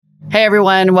Hey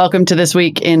everyone, welcome to This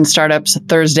Week in Startups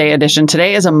Thursday edition.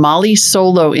 Today is a Molly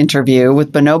Solo interview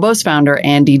with Bonobos founder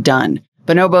Andy Dunn.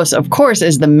 Bonobos, of course,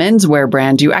 is the menswear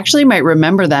brand. You actually might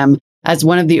remember them as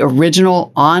one of the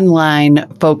original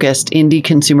online-focused indie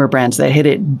consumer brands that hit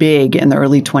it big in the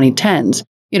early 2010s.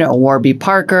 You know, Warby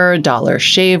Parker, Dollar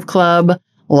Shave Club,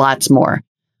 lots more.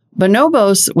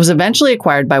 Bonobos was eventually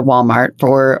acquired by Walmart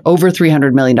for over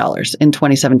 $300 million in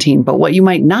 2017. But what you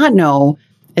might not know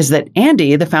is that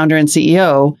Andy, the founder and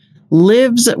CEO,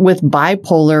 lives with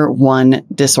bipolar 1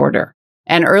 disorder.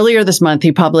 And earlier this month,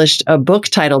 he published a book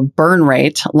titled Burn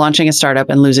Rate, Launching a Startup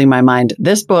and Losing My Mind.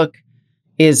 This book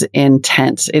is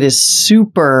intense. It is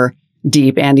super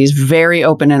deep. Andy's very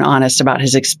open and honest about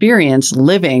his experience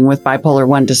living with bipolar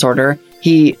 1 disorder.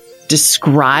 He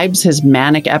describes his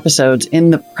manic episodes in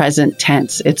the present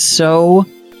tense. It's so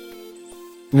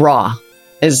raw.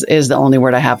 Is the only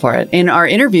word I have for it. In our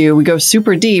interview, we go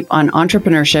super deep on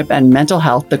entrepreneurship and mental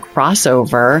health, the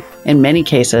crossover in many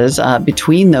cases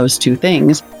between those two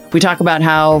things. We talk about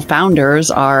how founders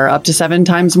are up to 7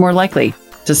 times more likely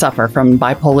to suffer from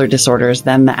bipolar disorders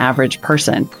than the average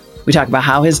person. We talk about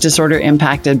how his disorder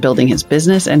impacted building his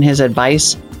business and his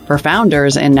advice for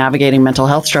founders in navigating mental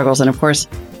health struggles, and of course,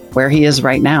 where he is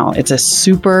right now. It's a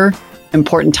super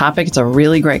important topic. It's a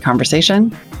really great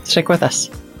conversation. Stick with us.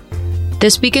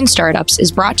 This Week in Startups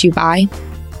is brought to you by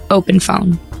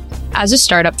OpenPhone. As a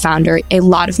startup founder, a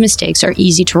lot of mistakes are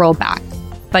easy to roll back,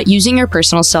 but using your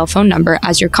personal cell phone number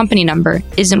as your company number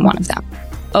isn't one of them.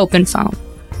 OpenPhone.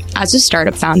 As a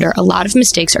startup founder, a lot of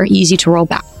mistakes are easy to roll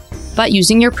back, but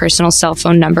using your personal cell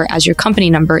phone number as your company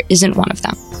number isn't one of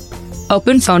them.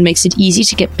 OpenPhone makes it easy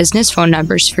to get business phone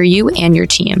numbers for you and your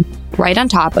team right on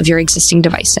top of your existing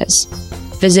devices.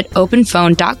 Visit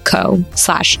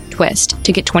openphone.co/twist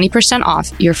to get 20%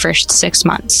 off your first 6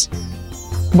 months.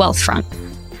 Wealthfront.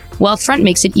 Wealthfront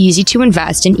makes it easy to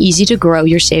invest and easy to grow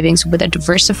your savings with a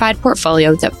diversified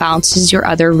portfolio that balances your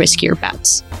other riskier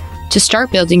bets. To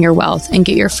start building your wealth and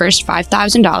get your first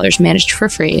 $5,000 managed for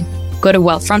free, go to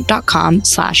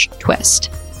wealthfront.com/twist.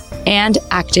 And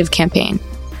ActiveCampaign.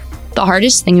 The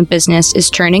hardest thing in business is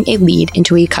turning a lead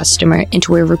into a customer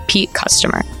into a repeat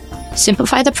customer.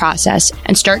 Simplify the process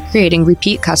and start creating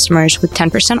repeat customers with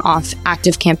 10% off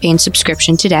ActiveCampaign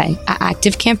subscription today at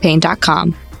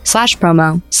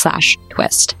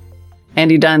activecampaign.com/promo/twist.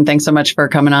 Andy Dunn, thanks so much for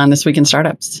coming on This Week in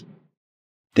Startups.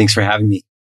 Thanks for having me.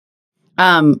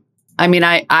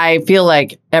 I feel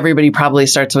like everybody probably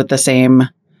starts with the same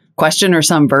question or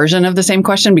some version of the same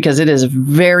question, because it is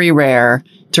very rare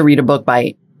to read a book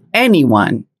by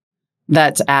anyone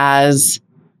that's as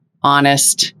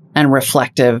honest and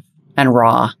reflective and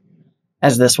raw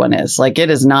as this one is. Like, it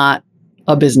is not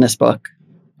a business book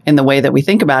in the way that we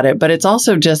think about it, but it's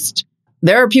also just,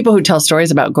 there are people who tell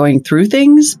stories about going through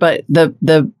things, but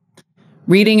the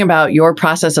reading about your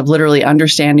process of literally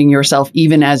understanding yourself,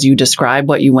 even as you describe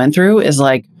what you went through, is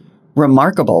like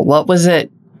remarkable. What was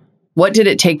it? What did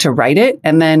it take to write it?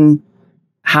 And then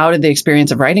how did the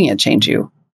experience of writing it change you?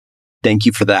 Thank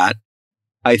you for that.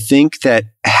 I think that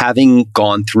having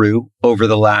gone through over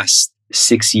the last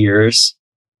 6 years,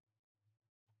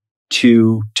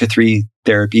 2 to 3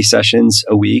 therapy sessions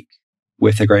a week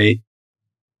with a great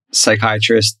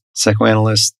psychiatrist,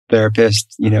 psychoanalyst,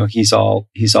 therapist, he's all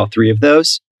 3 of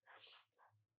those.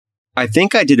 I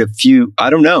think I did a few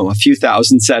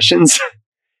thousand sessions.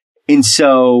 And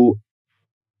so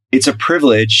it's a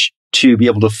privilege to be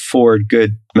able to afford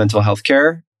good mental health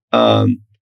care. And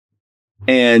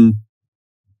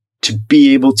to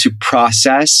be able to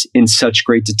process in such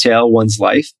great detail one's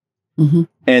life. Mm-hmm.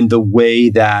 And the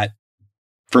way that,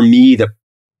 for me,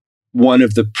 one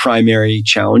of the primary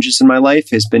challenges in my life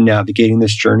has been navigating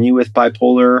this journey with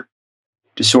bipolar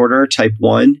disorder type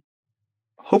 1.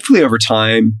 Hopefully over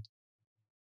time,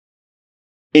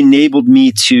 enabled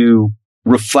me to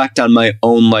reflect on my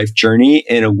own life journey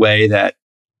in a way that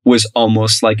was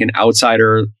almost like an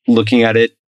outsider looking at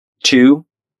it too.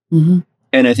 Mm-hmm.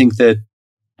 And I think that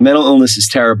mental illness is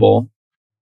terrible,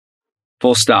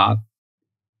 full stop.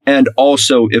 And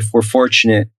also, if we're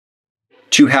fortunate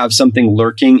to have something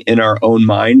lurking in our own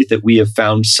mind that we have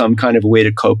found some kind of a way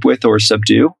to cope with or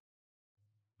subdue,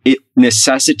 it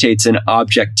necessitates an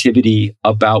objectivity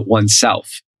about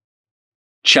oneself.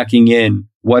 Checking in,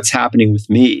 what's happening with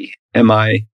me? Am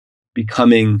I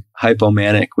becoming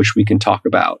hypomanic, which we can talk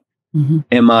about? Mm-hmm.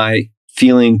 Am I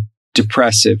feeling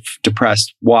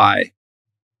depressed? Why?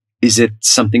 Is it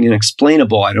something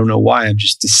inexplainable? I don't know why. I'm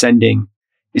just descending.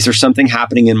 Is there something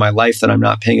happening in my life that I'm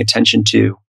not paying attention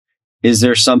to? Is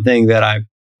there something that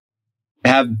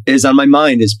is on my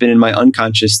mind, has been in my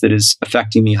unconscious that is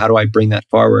affecting me? How do I bring that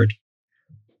forward?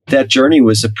 that journey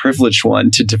was a privileged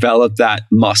one to develop that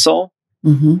muscle.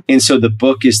 Mm-hmm. And so the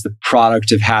book is the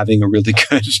product of having a really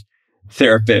good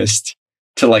therapist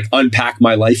to like unpack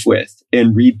my life with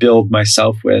and rebuild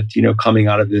myself with, coming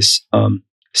out of this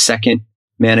second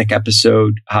manic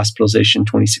episode, hospitalization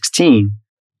 2016.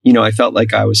 I felt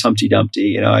like I was Humpty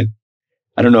Dumpty. I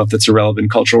don't know if that's a relevant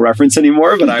cultural reference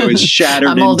anymore, but I was shattered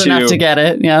I'm old enough to get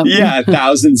it. Yeah. Yeah.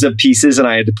 Thousands of pieces. And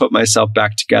I had to put myself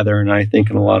back together. And I think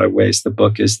in a lot of ways, the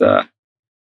book is I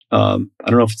don't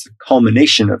know if it's a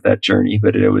culmination of that journey,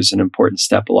 but it was an important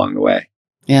step along the way.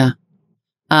 Yeah.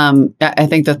 I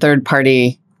think the third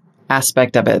party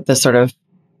aspect of it, the sort of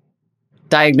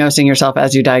diagnosing yourself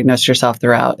as you diagnose yourself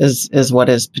throughout is what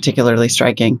is particularly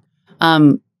striking.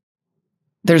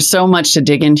 There's so much to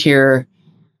dig into here.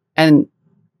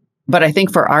 But I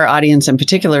think for our audience in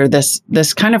particular,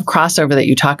 this kind of crossover that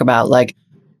you talk about, like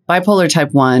bipolar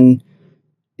type 1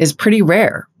 is pretty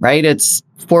rare, right? It's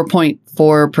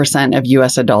 4.4% of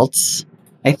US adults,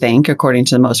 I think, according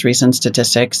to the most recent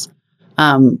statistics,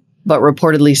 but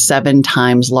reportedly 7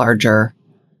 times larger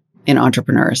in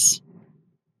entrepreneurs.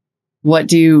 What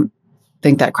do you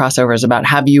think that crossover is about?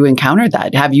 Have you encountered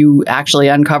that? Have you actually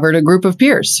uncovered a group of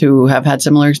peers who have had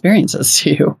similar experiences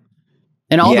to you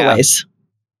in all the ways?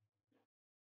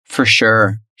 For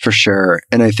sure.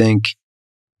 And I think,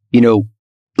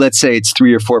 let's say it's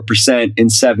 3 or 4%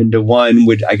 and 7 to 1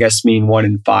 would, I guess, mean 1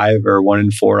 in 5 or 1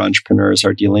 in 4 entrepreneurs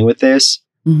are dealing with this.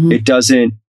 Mm-hmm.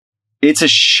 It's a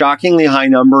shockingly high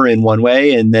number in one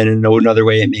way. And then in another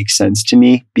way, it makes sense to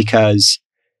me because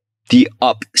the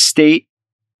up state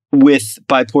with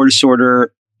bipolar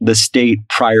disorder, the state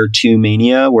prior to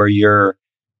mania, where you're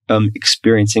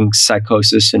experiencing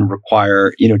psychosis and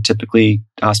require, typically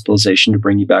hospitalization to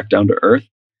bring you back down to earth.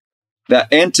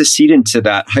 That antecedent to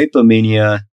that,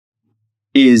 hypomania,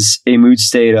 is a mood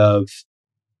state of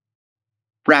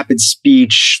rapid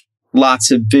speech, lots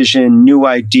of vision, new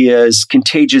ideas,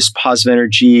 contagious positive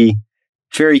energy,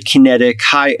 very kinetic,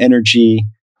 high energy.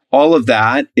 All of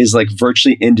that is like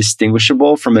virtually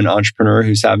indistinguishable from an entrepreneur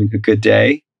who's having a good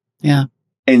day. Yeah.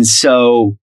 And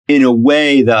so in a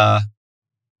way, the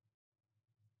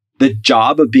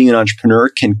job of being an entrepreneur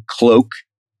can cloak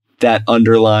that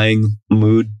underlying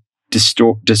mood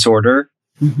disorder,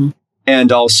 mm-hmm.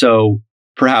 and also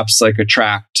perhaps like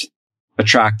attract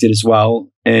it as well.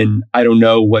 And I don't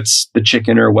know what's the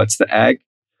chicken or what's the egg,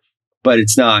 but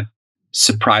it's not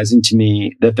surprising to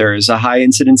me that there is a high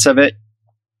incidence of it.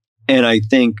 And I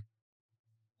think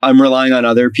I'm relying on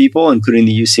other people, including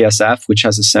the UCSF, which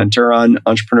has a center on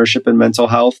entrepreneurship and mental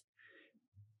health,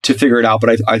 to figure it out.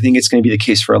 But I think it's going to be the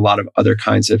case for a lot of other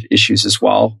kinds of issues as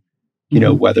well.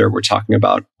 Mm-hmm. Whether we're talking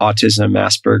about autism,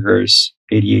 Asperger's,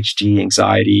 ADHD,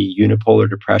 anxiety, unipolar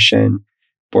depression,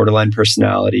 borderline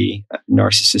personality,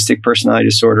 narcissistic personality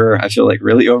disorder. I feel like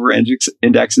really over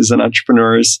indexes on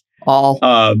entrepreneurs.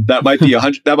 That might be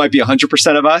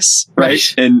 100% of us,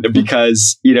 right? And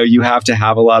because, you have to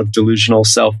have a lot of delusional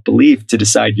self-belief to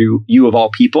decide you of all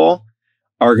people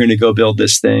are going to go build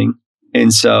this thing.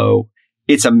 And so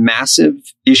it's a massive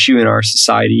issue in our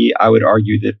society. I would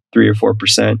argue that 3 or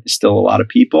 4% is still a lot of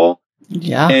people.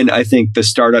 Yeah. And I think the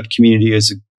startup community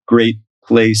is a great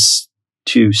place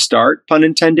to start, pun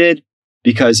intended,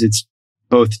 because it's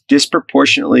both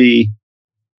disproportionately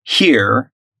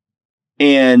here,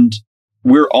 and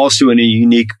we're also in a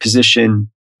unique position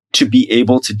to be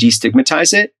able to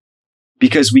destigmatize it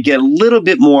because we get a little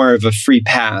bit more of a free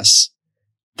pass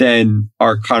than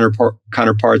our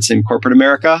counterparts in corporate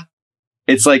America.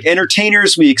 It's like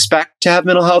entertainers, we expect to have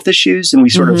mental health issues and we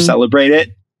sort mm-hmm. of celebrate it.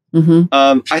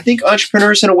 Mm-hmm. I think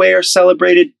entrepreneurs in a way are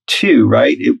celebrated too,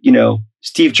 right?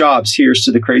 Steve Jobs, here's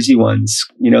to the crazy ones,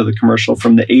 the commercial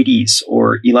from the 80s,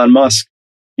 or Elon Musk,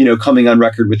 coming on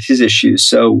record with his issues.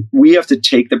 So we have to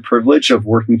take the privilege of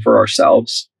working for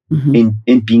ourselves mm-hmm.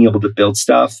 in being able to build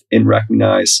stuff and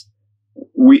recognize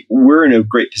we're in a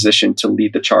great position to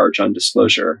lead the charge on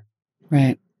disclosure.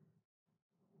 Right.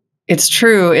 It's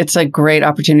true. It's a great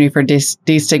opportunity for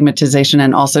destigmatization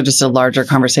and also just a larger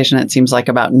conversation, it seems like,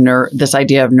 about this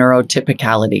idea of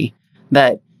neurotypicality,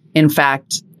 that in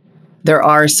fact, there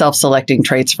are self-selecting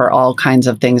traits for all kinds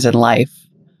of things in life.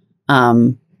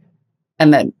 And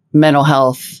that mental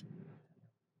health,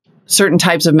 certain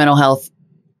types of mental health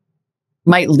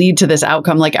might lead to this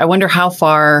outcome. Like, I wonder how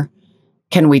far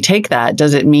can we take that?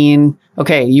 Does it mean,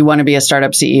 okay, you want to be a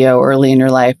startup CEO early in your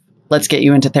life, let's get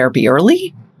you into therapy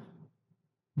early,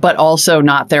 but also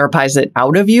not therapize it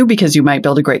out of you because you might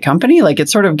build a great company? Like, it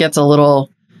sort of gets a little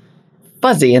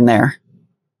fuzzy in there.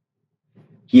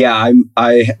 Yeah,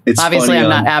 it's obviously funny, I'm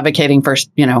not advocating for,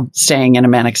 staying in a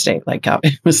manic state. Like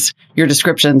it was, your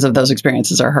descriptions of those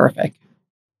experiences are horrific.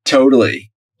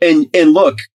 Totally. And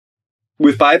look,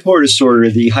 with bipolar disorder,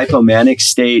 the hypomanic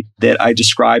state that I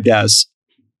described as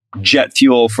jet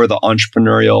fuel for the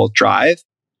entrepreneurial drive,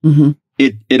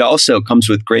 it also comes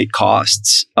with great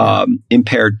costs,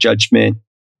 impaired judgment.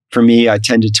 For me, I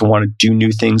tended to want to do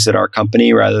new things at our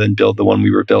company rather than build the one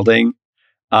we were building.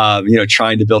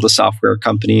 Trying to build a software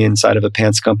company inside of a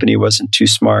pants company wasn't too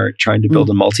smart. Trying to build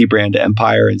a multi-brand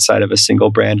empire inside of a single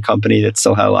brand company that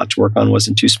still had a lot to work on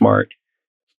wasn't too smart.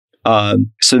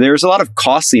 So there's a lot of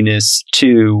costliness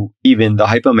to even the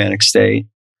hypomanic state.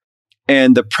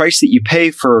 And the price that you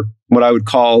pay for what I would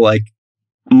call like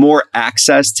more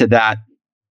access to that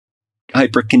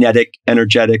hyperkinetic,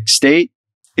 energetic state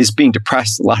is being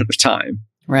depressed a lot of the time.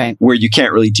 Right. Where you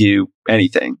can't really do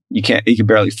anything. You can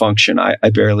barely function. I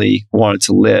barely wanted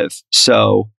to live.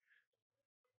 So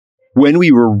when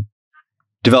we were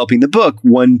developing the book,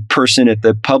 one person at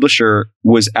the publisher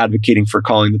was advocating for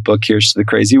calling the book Here's to the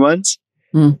Crazy Ones.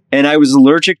 And I was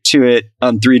allergic to it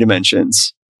on 3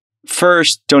 dimensions.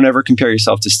 First, don't ever compare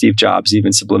yourself to Steve Jobs,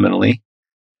 even subliminally.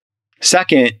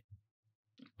 Second,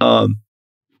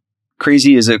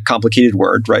 crazy is a complicated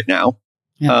word right now.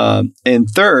 Yeah. And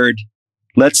third,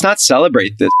 let's not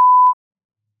celebrate this.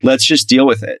 Let's just deal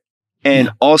with it.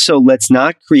 And also, let's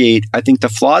not create, I think, the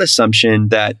flawed assumption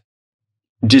that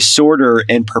disorder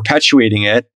and perpetuating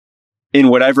it in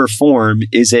whatever form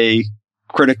is a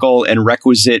critical and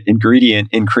requisite ingredient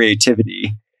in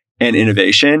creativity and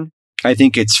innovation. I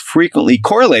think it's frequently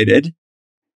correlated,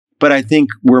 but I think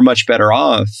we're much better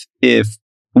off if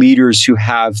leaders who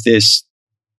have this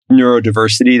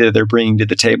neurodiversity that they're bringing to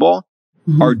the table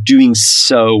are doing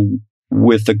so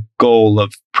with the goal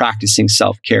of practicing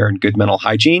self-care and good mental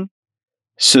hygiene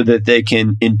so that they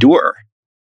can endure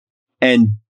and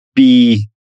be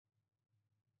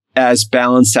as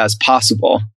balanced as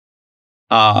possible.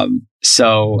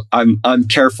 So I'm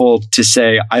careful to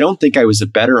say, I don't think I was a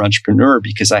better entrepreneur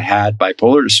because I had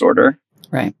bipolar disorder.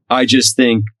 Right. I just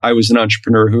think I was an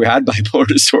entrepreneur who had bipolar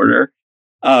disorder.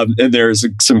 And there's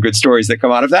some good stories that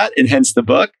come out of that, and hence the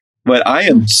book. But I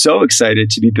am so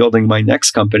excited to be building my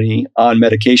next company on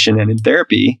medication and in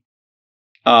therapy,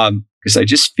 because I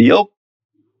just feel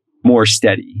more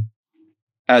steady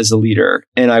as a leader.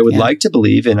 And I would like to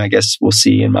believe, and I guess we'll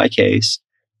see in my case,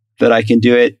 that I can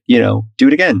do it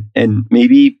again, and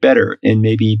maybe better, and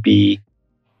maybe be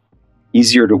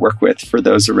easier to work with for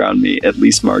those around me, at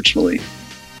least marginally.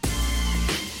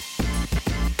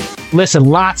 Listen,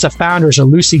 lots of founders are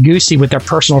loosey-goosey with their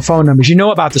personal phone numbers. You know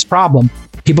about this problem.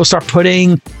 People start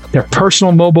putting their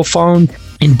personal mobile phone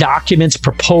in documents,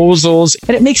 proposals,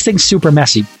 and it makes things super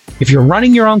messy. If you're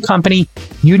running your own company,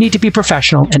 you need to be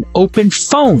professional, and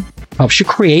OpenPhone helps you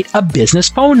create a business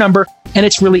phone number, and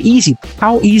it's really easy.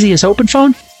 How easy is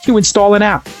OpenPhone? You install an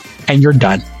app, and you're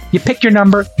done. You pick your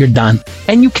number, you're done.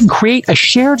 And you can create a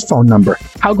shared phone number.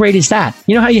 How great is that?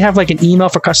 You know how you have like an email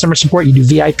for customer support, you do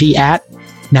VIP at?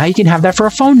 Now you can have that for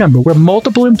a phone number where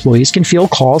multiple employees can field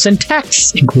calls and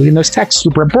texts, including those texts,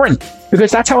 super important, because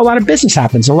that's how a lot of business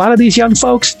happens. A lot of these young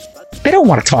folks, they don't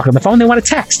want to talk on the phone, they want to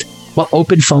text. Well,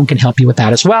 OpenPhone can help you with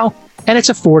that as well. And it's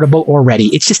affordable already.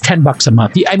 It's just $10 a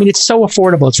month. I mean, it's so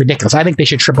affordable, it's ridiculous. I think they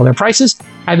should triple their prices.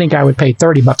 I think I would pay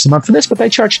 $30 a month for this, but they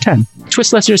charge $10.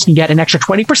 Twist listeners can get an extra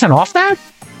 20% off that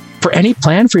for any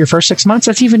plan for your first 6 months.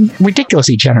 That's even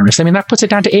ridiculously generous. I mean, that puts it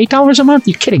down to $8 a month.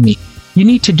 You're kidding me. You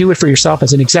need to do it for yourself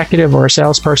as an executive or a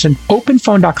salesperson.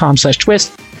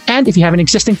 Openphone.com/twist. And if you have an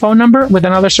existing phone number with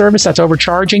another service that's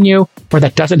overcharging you or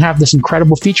that doesn't have this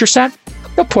incredible feature set,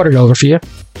 they'll put it over for you.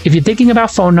 If you're thinking about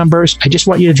phone numbers, I just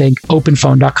want you to think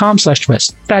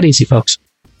openphone.com/twist. That easy, folks.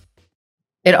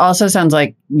 It also sounds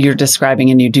like you're describing,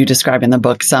 and you do describe in the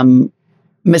book, some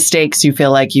mistakes you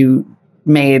feel like you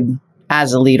made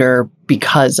as a leader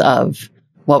because of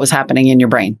what was happening in your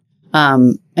brain.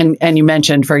 And you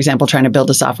mentioned, for example, trying to build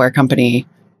a software company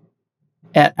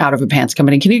out of a pants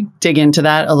company. Can you dig into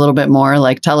that a little bit more?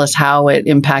 Like, tell us how it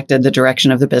impacted the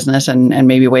direction of the business and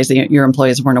maybe ways that your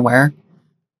employees weren't aware.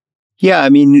 Yeah, I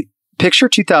mean, picture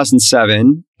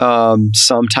 2007,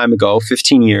 some time ago,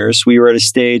 15 years, we were at a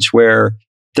stage where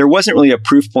there wasn't really a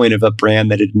proof point of a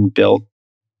brand that had been built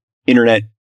internet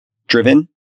driven.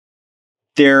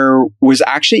 There was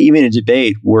actually even a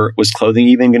debate where was clothing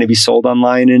even going to be sold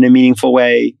online in a meaningful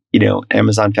way? You know,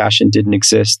 Amazon Fashion didn't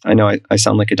exist. I know I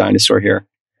sound like a dinosaur here,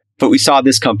 but we saw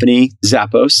this company,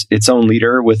 Zappos, its own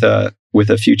leader with a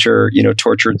future,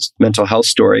 tortured mental health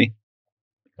story,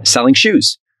 selling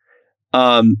shoes.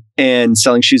 and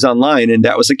selling shoes online. And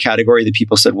that was a category that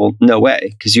people said, well, no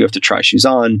way, because you have to try shoes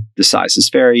on. The sizes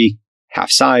vary,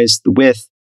 half size, the width.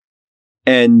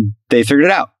 And they figured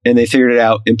it out. And they figured it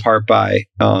out in part by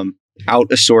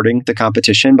out assorting the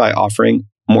competition by offering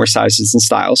more sizes and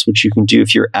styles, which you can do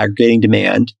if you're aggregating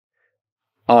demand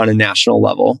on a national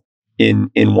level in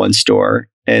one store.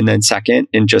 And then second,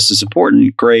 and just as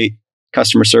important, great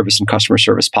customer service and customer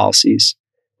service policies.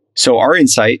 So our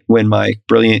insight when my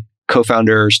brilliant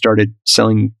co-founder started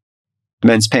selling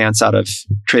men's pants out of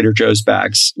Trader Joe's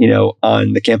bags,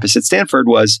 on the campus at Stanford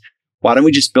was, why don't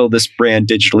we just build this brand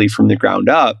digitally from the ground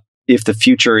up if the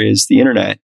future is the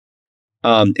internet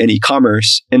and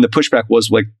e-commerce? And the pushback was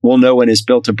like, well, no one has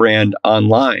built a brand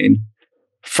online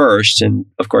first. And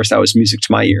of course, that was music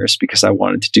to my ears because I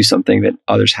wanted to do something that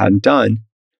others hadn't done.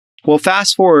 Well,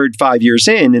 fast forward 5 years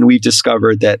in, and we've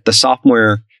discovered that the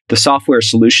software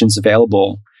solutions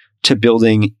available to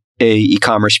building a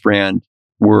e-commerce brand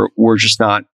were just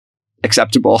not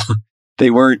acceptable.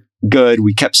 They weren't good.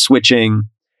 We kept switching.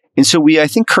 And so we, I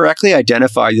think, correctly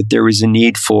identified that there was a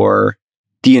need for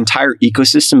the entire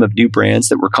ecosystem of new brands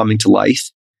that were coming to life.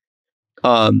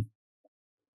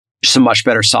 Just a much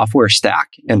better software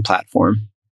stack and platform.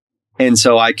 And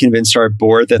so I convinced our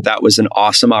board that that was an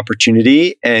awesome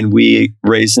opportunity. And we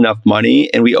raised enough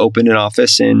money and we opened an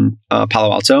office in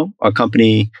Palo Alto. The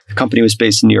company was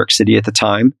based in New York City at the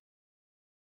time.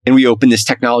 And we opened this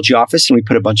technology office and we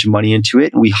put a bunch of money into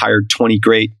it. And we hired 20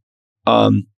 great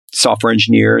software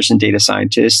engineers and data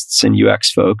scientists and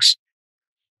UX folks.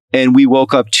 And we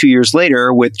woke up 2 years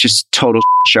later with just total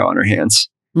show on our hands.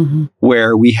 Mm-hmm.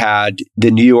 Where we had the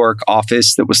New York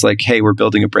office that was like, hey, we're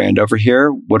building a brand over here.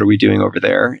 What are we doing over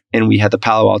there? And we had the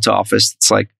Palo Alto office that's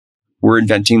like, we're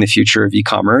inventing the future of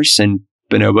e-commerce. And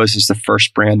Bonobos is the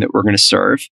first brand that we're going to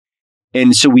serve.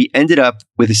 And so we ended up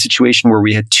with a situation where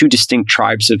we had two distinct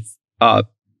tribes of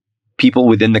people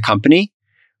within the company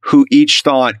who each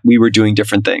thought we were doing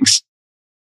different things.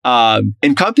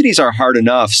 And companies are hard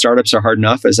enough. Startups are hard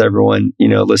enough, as everyone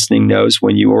listening knows,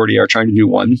 when you already are trying to do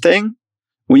one thing.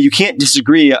 When you can't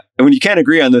disagree, when you can't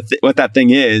agree on what that thing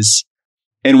is,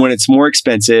 and when it's more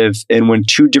expensive, and when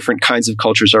two different kinds of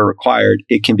cultures are required,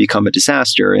 it can become a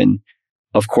disaster. And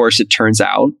of course, it turns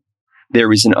out there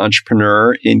was an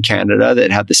entrepreneur in Canada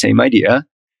that had the same idea.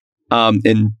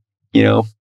 And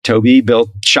Toby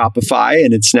built Shopify,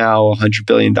 and it's now $100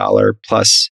 billion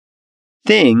plus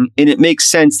thing. And it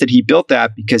makes sense that he built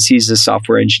that because he's a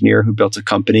software engineer who built a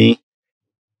company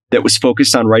that was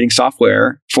focused on writing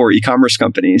software for e-commerce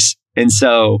companies. And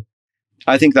so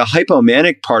I think the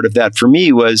hypomanic part of that for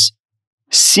me was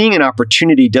seeing an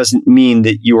opportunity doesn't mean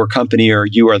that your company or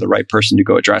you are the right person to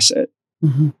go address it.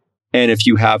 Mm-hmm. And if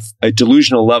you have a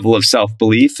delusional level of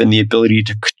self-belief and the ability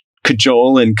to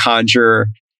cajole and conjure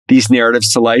these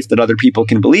narratives to life that other people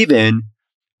can believe in,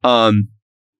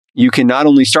 you can not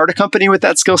only start a company with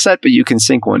that skill set, but you can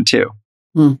sink one too.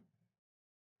 Hmm.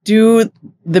 Do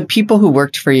the people who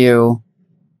worked for you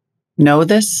know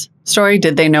this story?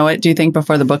 Did they know it, do you think,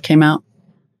 before the book came out?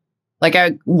 Like,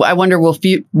 I wonder,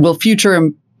 will future,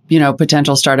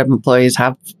 potential startup employees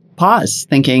have pause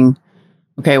thinking,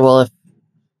 okay, well, if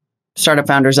startup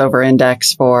founders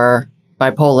over-index for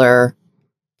bipolar,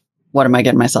 what am I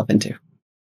getting myself into?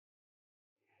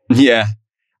 Yeah,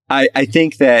 I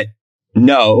think that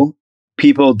no,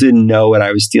 people didn't know what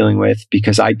I was dealing with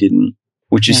because I didn't.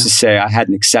 Which is to say, I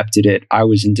hadn't accepted it. I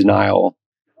was in denial.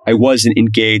 I wasn't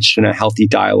engaged in a healthy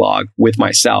dialogue with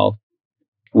myself,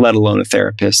 let alone a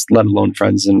therapist, let alone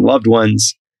friends and loved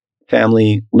ones,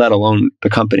 family, let alone the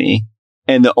company.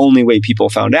 And the only way people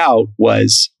found out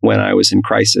was when I was in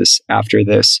crisis after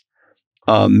this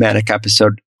manic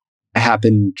episode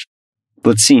happened,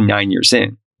 9 years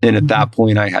in. And at that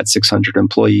point, I had 600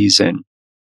 employees, and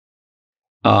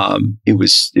it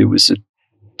was a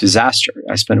disaster.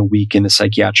 I spent a week in the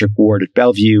psychiatric ward at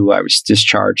Bellevue. I was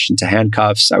discharged into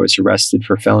handcuffs. I was arrested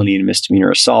for felony and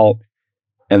misdemeanor assault.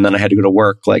 And then I had to go to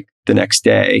work the next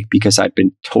day because I'd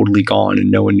been totally gone and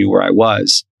no one knew where I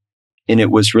was. And it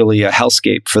was really a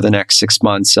hellscape for the next 6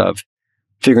 months of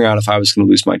figuring out if I was going to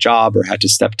lose my job or had to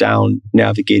step down,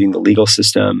 navigating the legal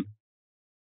system,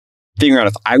 figuring out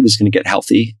if I was going to get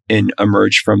healthy and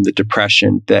emerge from the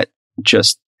depression that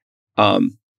just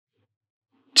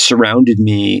surrounded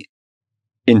me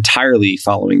entirely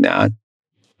following that.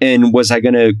 And was I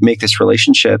going to make this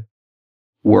relationship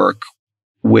work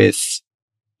with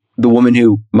the woman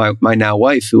who, my now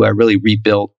wife, who I really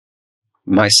rebuilt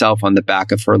myself on the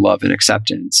back of her love and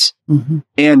acceptance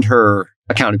and her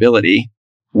accountability,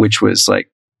 which was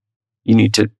like, you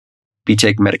need to be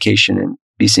taking medication and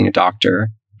be seeing a doctor,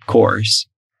 of course.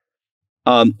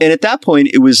 And at that point,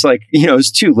 it was like, it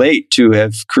was too late to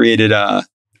have created a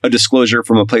disclosure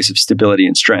from a place of stability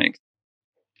and strength.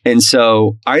 And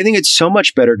so I think it's so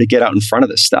much better to get out in front of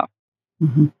this stuff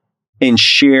and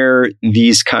share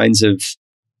these kinds of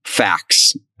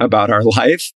facts about our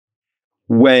life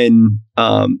when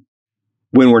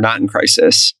we're not in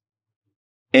crisis,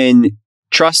 and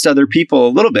trust other people a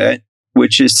little bit,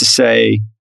 which is to say,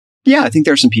 yeah, I think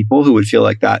there are some people who would feel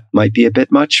like that might be a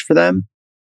bit much for them.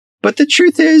 But the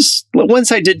truth is,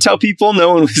 once I did tell people,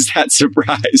 no one was that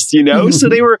surprised, So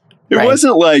it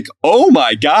wasn't like, oh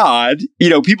my God,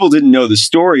 people didn't know the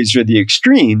stories or the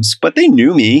extremes, but they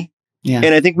knew me. Yeah.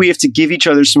 And I think we have to give each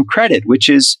other some credit, which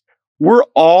is we're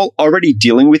all already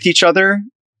dealing with each other,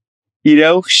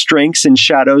 strengths and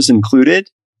shadows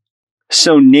included.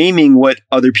 So naming what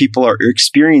other people are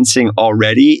experiencing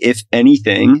already, if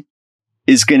anything,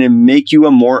 is going to make you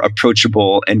a more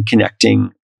approachable and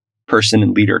connecting person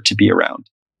and leader to be around.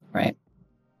 Right.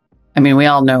 I mean, we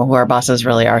all know who our bosses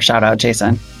really are. Shout out,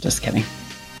 Jason. Just kidding.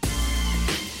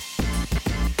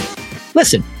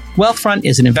 Listen, Wealthfront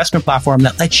is an investment platform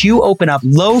that lets you open up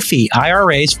low-fee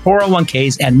IRAs,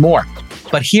 401ks, and more.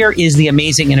 But here is the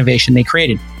amazing innovation they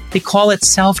created. They call it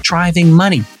self-driving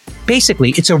money.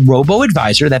 Basically, it's a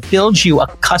robo-advisor that builds you a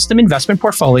custom investment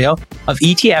portfolio of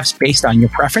ETFs based on your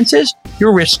preferences,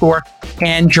 your risk score,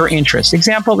 and your interests.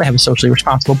 Example, they have a socially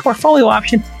responsible portfolio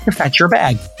option if that's your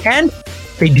bag. And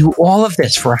they do all of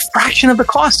this for a fraction of the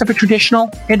cost of a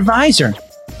traditional advisor.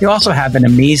 They also have an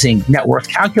amazing net worth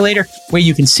calculator where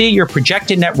you can see your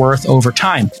projected net worth over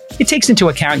time. It takes into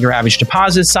account your average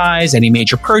deposit size, any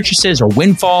major purchases or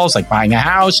windfalls like buying a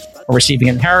house or receiving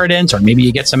an inheritance, or maybe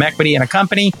you get some equity in a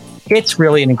company. It's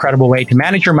really an incredible way to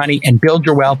manage your money and build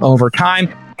your wealth over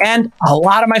time. And a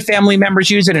lot of my family members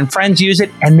use it and friends use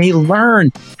it, and they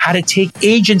learn how to take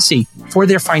agency for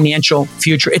their financial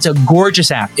future. It's a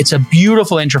gorgeous app. It's a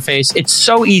beautiful interface. It's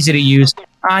so easy to use.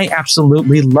 I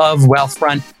absolutely love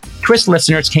Wealthfront. Twist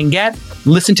listeners can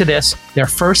listen to this, their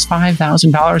first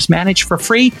 $5,000 managed for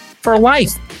free for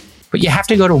life. But you have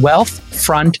to go to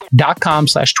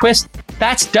wealthfront.com/twist.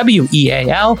 That's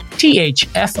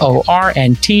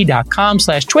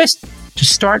WEALTHFORNT.com/twist to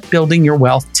start building your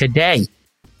wealth today.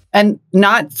 And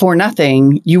not for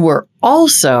nothing, you were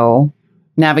also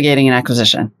navigating an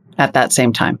acquisition at that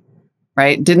same time,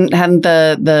 right? Hadn't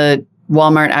the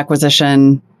Walmart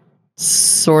acquisition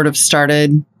sort of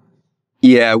started?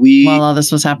 Yeah, while all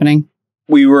this was happening?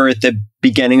 We were at the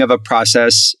beginning of a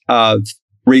process of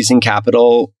raising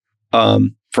capital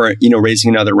for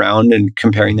raising another round and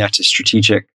comparing that to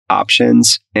strategic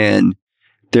options. And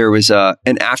there was an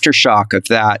aftershock of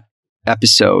that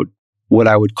episode, what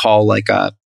I would call like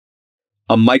a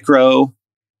micro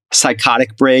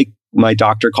psychotic break. My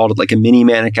doctor called it like a mini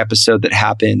manic episode that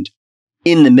happened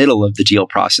in the middle of the deal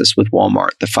process with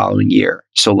Walmart the following year.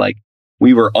 So like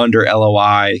we were under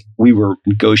LOI, we were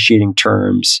negotiating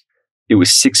terms. It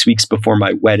was 6 weeks before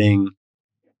my wedding,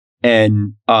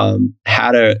 and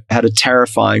had a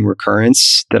terrifying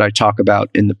recurrence that I talk about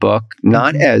in the book.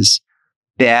 Not as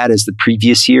bad as the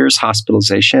previous year's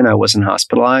hospitalization. I wasn't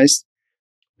hospitalized,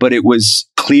 but it was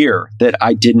clear that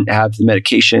I didn't have the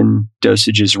medication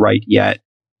dosages right yet.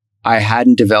 I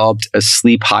hadn't developed a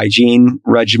sleep hygiene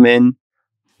regimen,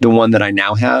 the one that I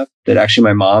now have, that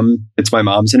actually it's my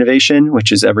mom's innovation,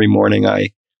 which is every morning I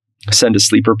send a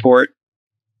sleep report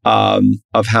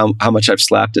of how much I've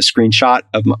slept, a screenshot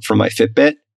from my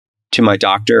Fitbit to my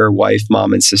doctor, wife,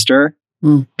 mom, and sister.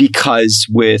 Because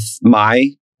with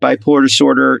my bipolar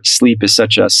disorder, sleep is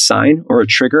such a sign or a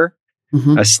trigger.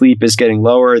 As sleep is getting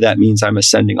lower, that means I'm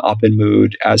ascending up in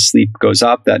mood. As sleep goes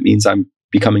up, that means I'm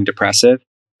becoming depressive.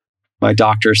 My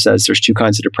doctor says there's two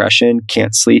kinds of depression: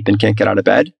 can't sleep and can't get out of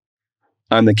bed.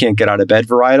 I'm the can't get out of bed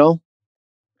varietal.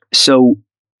 So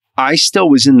I still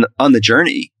was on the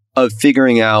journey of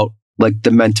figuring out like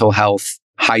the mental health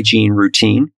hygiene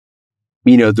routine.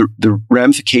 The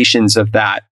ramifications of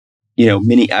that,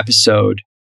 mini episode.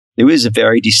 It was a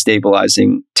very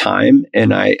destabilizing time.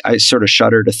 And I sort of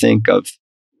shudder to think of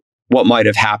what might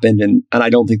have happened. And I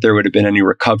don't think there would have been any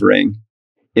recovering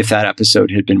if that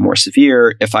episode had been more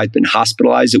severe. If I'd been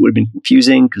hospitalized, it would have been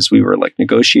confusing because we were like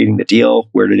negotiating the deal.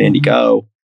 Where did Andy go?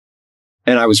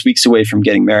 And I was weeks away from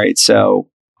getting married. So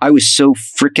I was so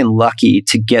freaking lucky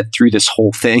to get through this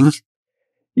whole thing,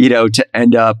 to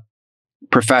end up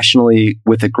professionally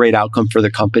with a great outcome for the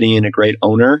company and a great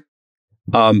owner.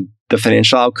 The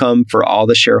financial outcome for all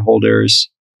the shareholders,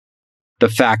 the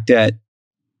fact that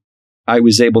I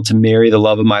was able to marry the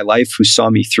love of my life who saw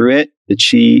me through it, that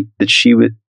she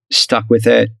stuck with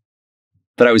it,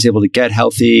 that I was able to get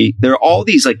healthy. There are all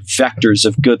these like vectors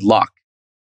of good luck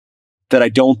that I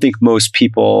don't think most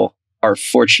people are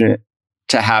fortunate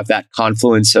to have that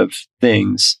confluence of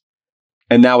things.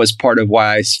 And that was part of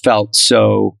why I felt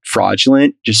so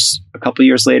fraudulent. Just a couple of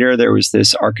years later, there was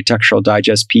this Architectural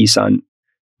Digest piece on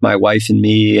my wife and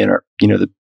me and our, the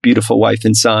beautiful wife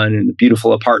and son and the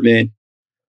beautiful apartment.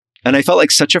 And I felt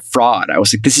like such a fraud. I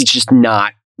was like, this is just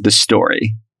not the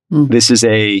story. This is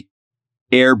a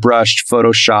airbrushed,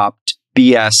 photoshopped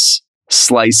BS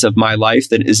slice of my life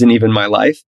that isn't even my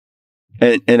life.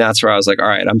 And that's where I was like, all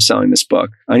right, I'm selling this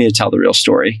book. I need to tell the real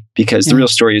story because the real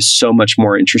story is so much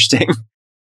more interesting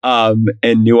and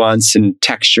nuanced and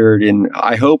textured. And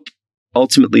I hope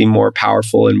ultimately more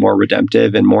powerful and more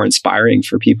redemptive and more inspiring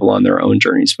for people on their own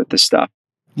journeys with this stuff.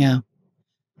 Yeah.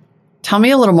 Tell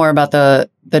me a little more about the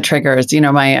triggers.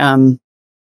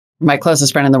 My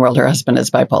closest friend in the world, her husband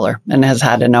is bipolar and has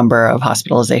had a number of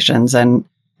hospitalizations,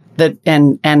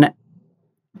 and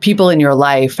people in your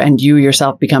life and you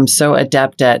yourself become so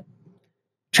adept at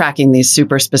tracking these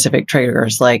super specific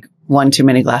triggers, like one too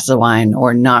many glasses of wine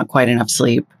or not quite enough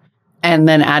sleep. And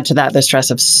then add to that the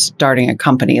stress of starting a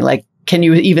company. Like, can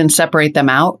you even separate them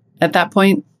out at that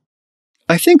point?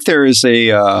 I think there is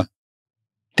an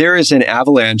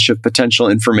avalanche of potential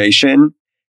information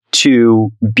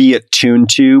to be attuned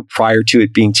to prior to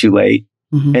it being too late.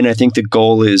 And I think the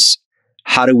goal is,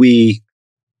 how do we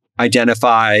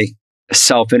identify,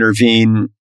 self-intervene,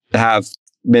 have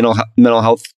mental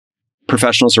health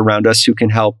professionals around us who can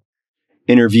help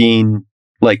intervene,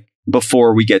 like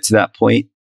before we get to that point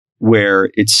where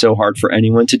it's so hard for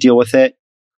anyone to deal with it.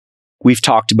 We've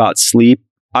talked about sleep.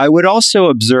 I would also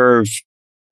observe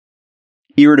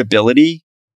irritability.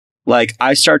 Like,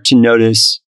 I start to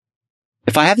notice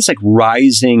if I have this like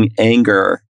rising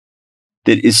anger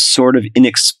that is sort of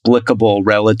inexplicable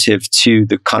relative to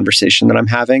the conversation that I'm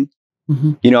having.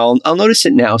 I'll notice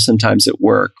it now sometimes at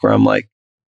work where I'm like,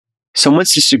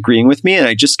 someone's disagreeing with me and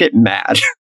I just get mad.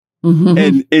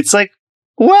 And it's like,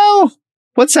 well,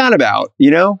 what's that about?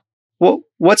 Well,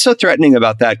 what's so threatening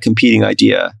about that competing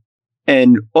idea?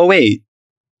 And, oh, wait,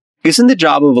 isn't the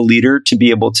job of a leader to be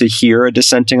able to hear a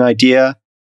dissenting idea,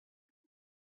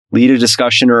 lead a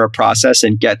discussion or a process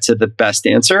and get to the best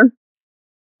answer?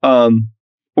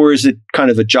 Or is it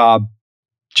kind of a job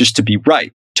just to be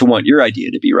right, to want your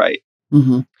idea to be right?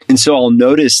 And so I'll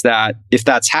notice that if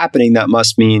that's happening, that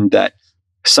must mean that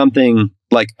something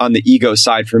like on the ego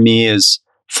side for me is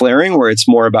flaring, where it's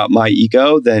more about my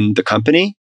ego than the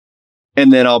company.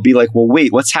 And then I'll be like, well,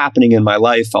 wait, what's happening in my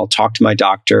life? I'll talk to my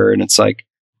doctor and it's like,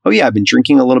 oh yeah, I've been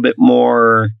drinking a little bit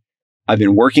more. I've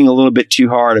been working a little bit too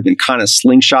hard. I've been kind of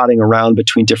slingshotting around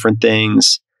between different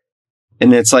things.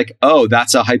 And it's like, oh,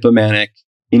 that's a hypomanic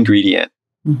ingredient.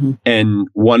 And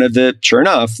one of the, sure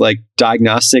enough, like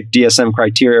diagnostic DSM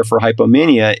criteria for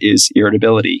hypomania is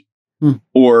irritability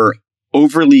or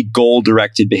overly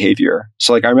goal-directed behavior.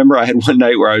 So like, I remember I had one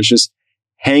night where I was just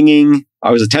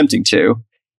attempting to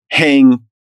hang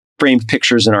framed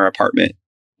pictures in our apartment.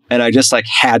 And I just like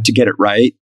had to get it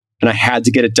right. And I had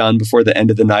to get it done before the end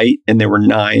of the night. And there were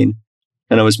 9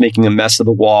 and I was making a mess of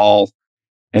the wall.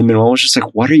 And Manuel was just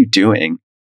like, what are you doing?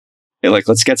 Like,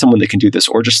 let's get someone that can do this,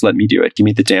 or just let me do it. Give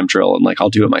me the damn drill and like, I'll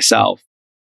do it myself.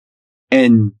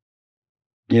 And,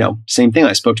 same thing.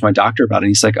 I spoke to my doctor about it. And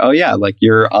he's like, oh yeah, like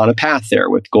you're on a path there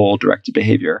with goal-directed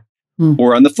behavior.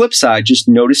 Or on the flip side, just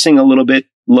noticing a little bit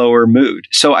lower mood.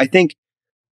 So I think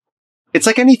it's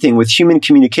like anything with human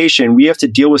communication, we have to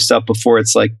deal with stuff before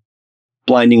it's like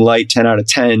blinding light, 10 out of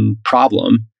 10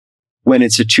 problem when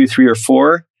it's a 2, 3, or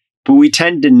 4. But we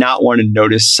tend to not want to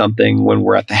notice something when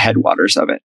we're at the headwaters of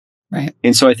it. Right.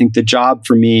 And so I think the job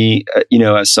for me,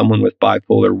 as someone with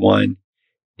bipolar 1,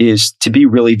 is to be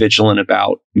really vigilant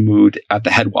about mood at the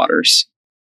headwaters.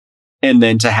 And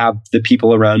then to have the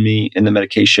people around me and the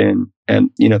medication and,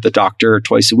 the doctor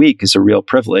twice a week is a real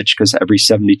privilege, because every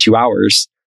 72 hours,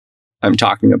 I'm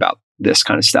talking about this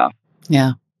kind of stuff.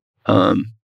 Yeah.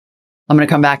 I'm going to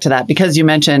come back to that because you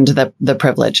mentioned the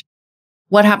privilege.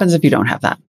 What happens if you don't have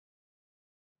that?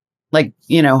 Like,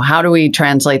 how do we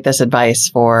translate this advice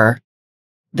for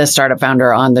the startup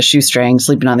founder on the shoestring,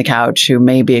 sleeping on the couch, who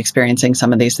may be experiencing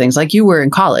some of these things? Like you were in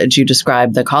college, you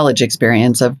described the college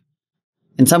experience of,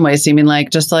 in some ways, seeming like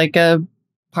just like a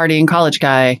partying college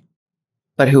guy,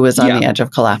 but who was on the edge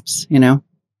of collapse,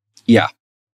 Yeah.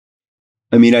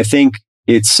 I mean, I think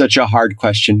it's such a hard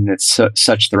question. And it's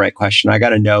such the right question. I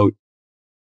got a note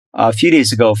a few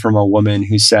days ago from a woman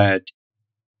who said,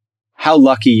 how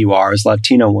lucky you are as a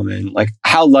Latino woman, like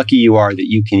how lucky you are that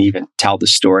you can even tell the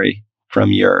story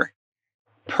from your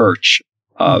perch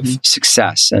of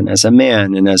success, and as a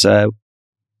man and as a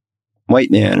white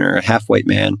man or a half white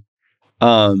man.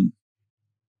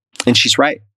 And she's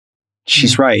right.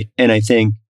 She's right. And I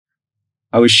think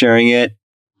I was sharing it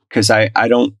because I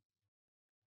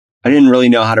didn't really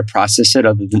know how to process it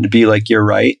other than to be like, you're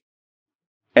right.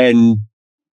 And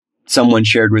someone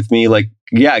shared with me, like,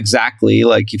 yeah, exactly.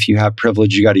 Like, if you have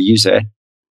privilege, you got to use it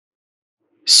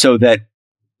so that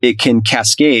it can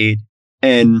cascade.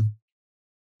 And,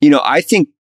 I think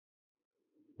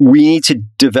we need to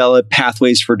develop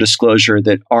pathways for disclosure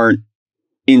that aren't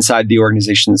inside the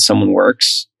organization that someone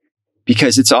works,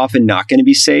 because it's often not going to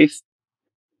be safe.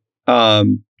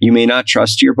 You may not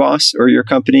trust your boss or your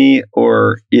company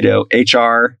or,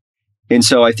 HR. And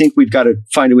so I think we've got to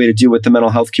find a way to do what the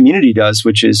mental health community does,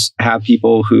 which is have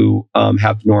people who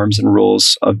have norms and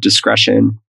rules of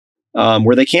discretion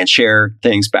where they can't share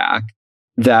things back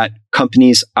that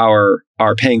companies are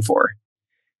paying for.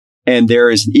 And there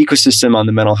is an ecosystem on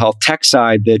the mental health tech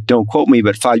side that, don't quote me,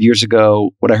 but 5 years ago,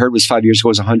 what I heard was 5 years ago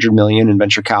was 100 million in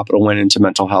venture capital went into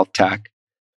mental health tech.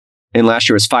 And last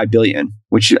year was 5 billion,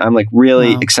 which I'm like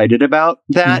really excited about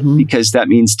that because that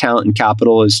means talent and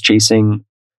capital is chasing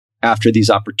after these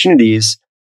opportunities.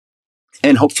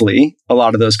 And hopefully a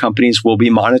lot of those companies will be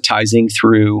monetizing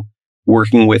through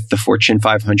working with the Fortune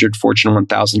 500, Fortune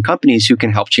 1000 companies who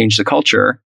can help change the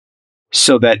culture.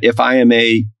 So that if I am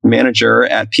a manager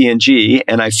at P&G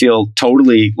and I feel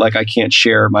totally like I can't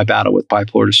share my battle with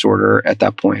bipolar disorder at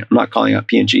that point, I'm not calling out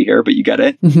P&G here, but you get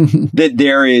it, that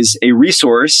there is a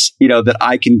resource, that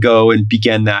I can go and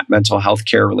begin that mental health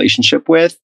care relationship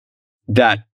with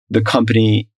that the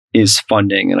company is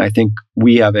funding. And I think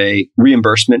we have a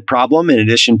reimbursement problem. In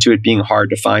addition to it being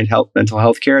hard to find mental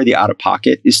health care, the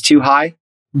out-of-pocket is too high.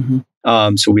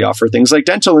 So we offer things like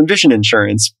dental and vision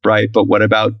insurance, right? But what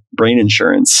about brain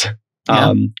insurance?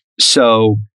 Yeah.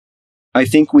 So I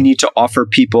think we need to offer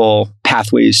people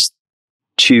pathways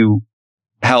to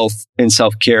health and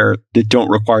self-care that don't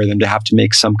require them to have to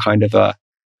make some kind of a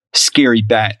scary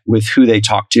bet with who they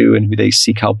talk to and who they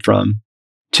seek help from.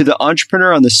 To the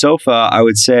entrepreneur on the sofa, I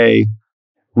would say,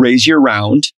 raise your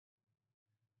round,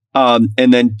 and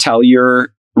then tell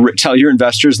your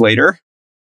investors later.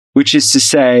 Which is to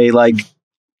say, like,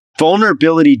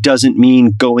 vulnerability doesn't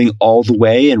mean going all the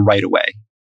way and right away.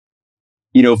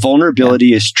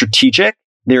 Vulnerability is strategic.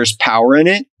 There's power in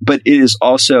it, but it is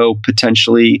also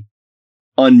potentially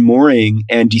unmooring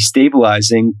and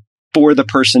destabilizing for the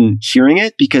person hearing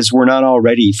it because we're not all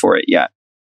ready for it yet.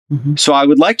 So I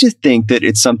would like to think that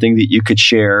it's something that you could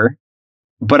share,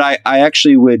 but I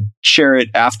actually would share it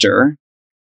after,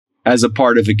 as a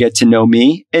part of a get to know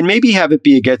me, and maybe have it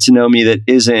be a get to know me that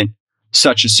isn't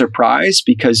such a surprise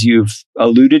because you've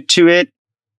alluded to it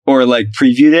or like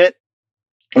previewed it.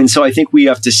 And so I think we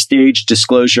have to stage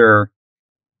disclosure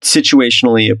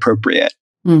situationally appropriate.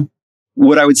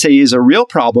 What I would say is a real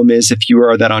problem is if you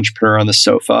are that entrepreneur on the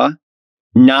sofa,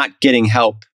 not getting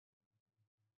help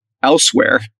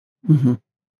elsewhere.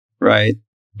 Right.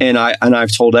 And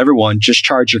I've told everyone, just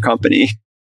charge your company.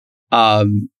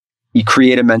 You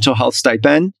create a mental health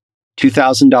stipend,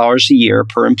 $2,000 a year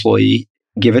per employee,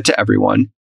 give it to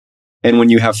everyone. And when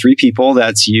you have 3 people,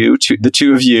 that's you, the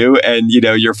 2 of you, and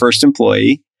your first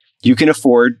employee, you can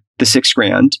afford the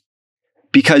 $6,000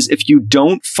 because if you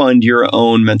don't fund your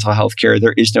own mental health care,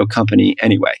 there is no company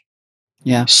anyway.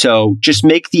 Yeah. So just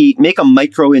make a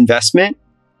micro investment,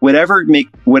 whatever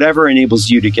enables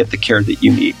you to get the care that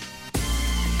you need.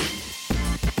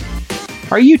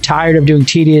 Are you tired of doing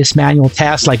tedious manual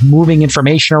tasks like moving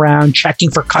information around,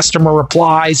 checking for customer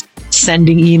replies,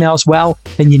 sending emails? Well,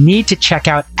 then you need to check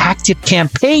out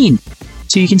ActiveCampaign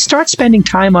so you can start spending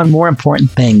time on more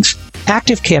important things.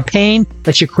 ActiveCampaign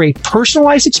lets you create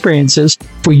personalized experiences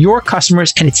for your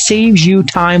customers, and it saves you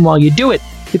time while you do it.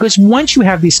 Because once you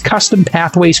have these custom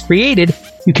pathways created,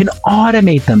 you can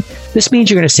automate them. This means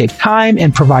you're going to save time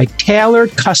and provide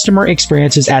tailored customer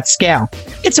experiences at scale.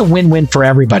 It's a win-win for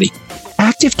everybody.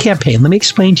 ActiveCampaign, let me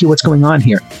explain to you what's going on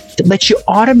here. It lets you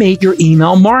automate your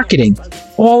email marketing,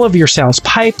 all of your sales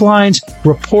pipelines,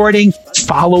 reporting,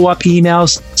 follow-up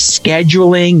emails,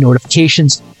 scheduling,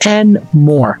 notifications, and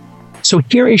more. So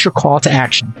here is your call to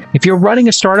action. If you're running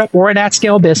a startup or an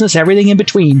at-scale business, everything in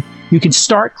between, you can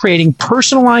start creating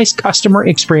personalized customer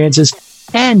experiences,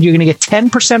 and you're going to get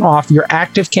 10% off your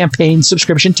ActiveCampaign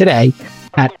subscription today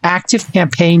at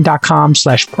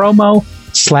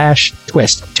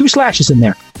activecampaign.com/promo/twist. 2 slashes in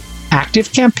there.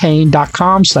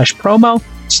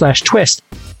 activecampaign.com/promo/twist.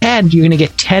 And you're going to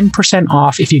get 10%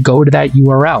 off if you go to that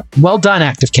URL. Well done,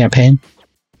 ActiveCampaign.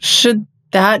 Should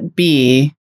that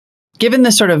be, given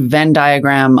the sort of Venn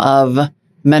diagram of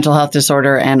mental health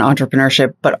disorder and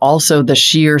entrepreneurship, but also the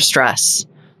sheer stress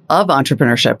of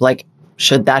entrepreneurship, like,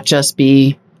 should that just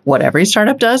be what every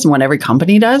startup does and what every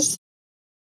company does?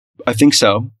 I think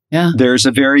so. Yeah. There's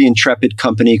a very intrepid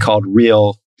company called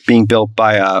Real being built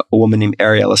by a woman named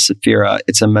Ariella Safira.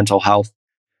 It's a mental health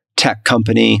tech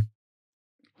company.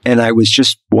 And I was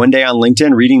just one day on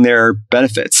LinkedIn reading their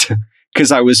benefits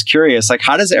because I was curious, like,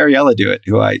 how does Ariella do it?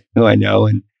 Who I know,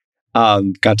 and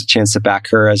got the chance to back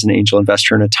her as an angel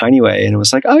investor in a tiny way. And it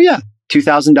was like, oh yeah,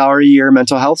 $2,000 a year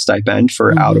mental health stipend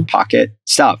for out of pocket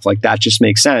stuff. Like that just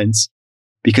makes sense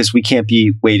because we can't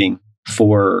be waiting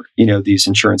for, these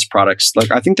insurance products.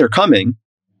 Like I think they're coming,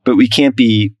 but we can't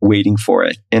be waiting for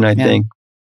it. And I think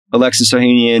Alexis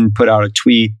Ohanian put out a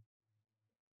tweet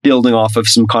building off of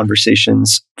some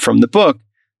conversations from the book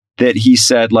that he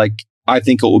said, like, I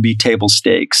think it will be table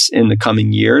stakes in the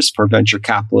coming years for venture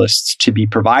capitalists to be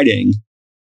providing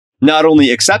not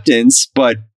only acceptance,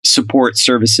 but support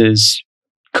services,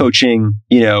 coaching,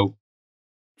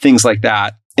 things like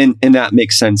that. And that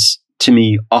makes sense to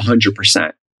me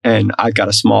 100%. And I've got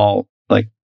a small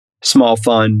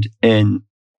fund and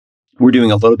we're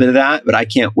doing a little bit of that, but I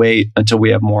can't wait until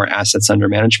we have more assets under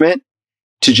management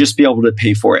to just be able to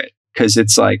pay for it. Cause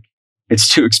it's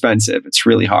too expensive. It's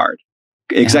really hard.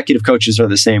 Yeah. Executive coaches are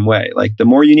the same way. Like the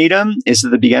more you need them is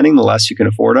at the beginning, the less you can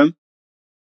afford them.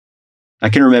 I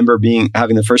can remember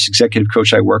having the first executive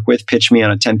coach I work with pitch me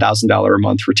on a $10,000 a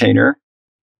month retainer.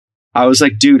 I was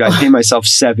like, dude, I pay myself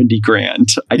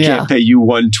 $70,000. I can't pay you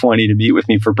 $120 to meet with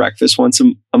me for breakfast once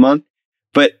a month.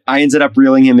 But I ended up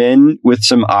reeling him in with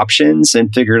some options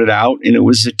and figured it out. And it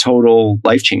was a total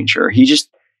life changer. He just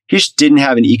didn't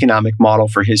have an economic model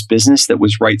for his business that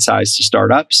was right sized to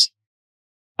startups.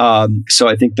 So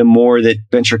I think the more that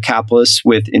venture capitalists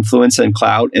with influence and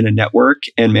clout and a network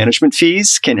and management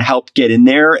fees can help get in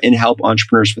there and help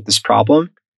entrepreneurs with this problem,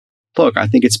 look, I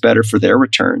think it's better for their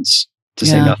returns, to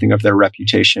say nothing of their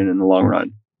reputation in the long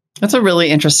run. That's a really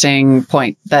interesting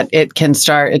point, that it can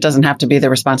start, it doesn't have to be the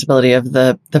responsibility of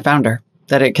the founder,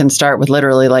 that it can start with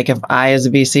literally, like, if I as a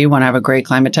VC want to have a great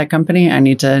climate tech company, I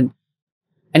need to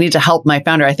help my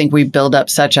founder. I think we build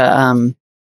up such a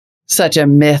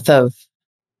myth of,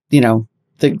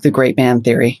 the great man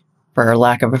theory, for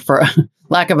lack of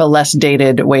a less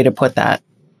dated way to put that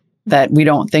we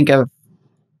don't think of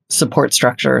support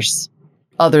structures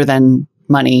other than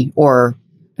money or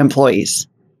employees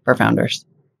for founders.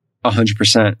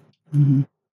 100%.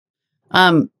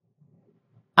 Mm-hmm.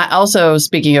 I also,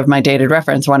 speaking of my dated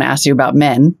reference, want to ask you about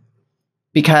men,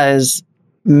 because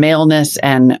maleness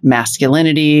and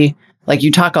masculinity, like,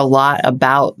 you talk a lot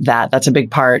about that. That's a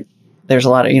big part. There's a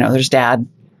lot of, there's dad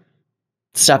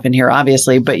stuff in here,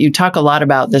 obviously, but you talk a lot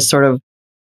about this sort of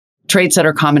traits that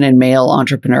are common in male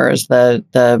entrepreneurs, the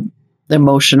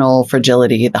emotional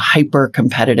fragility, the hyper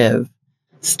competitive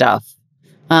stuff.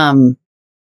 Are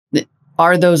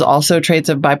those also traits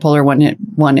of bipolar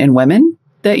one in women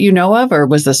that you know of, or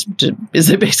is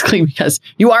it basically because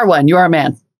you are a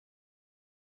man?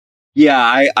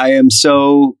 Yeah, I am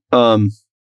so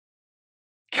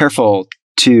careful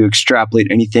to extrapolate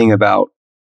anything about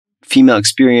female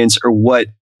experience or what,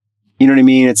 you know what I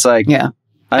mean? It's like,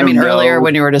 I mean, earlier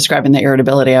when you were describing the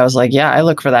irritability, I was like, yeah, I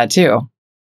look for that too.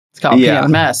 It's called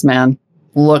PMS, man.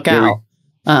 Look out.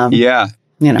 Yeah,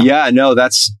 no,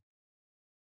 that's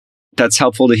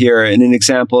helpful to hear. And an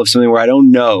example of something where I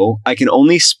don't know, I can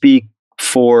only speak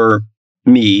for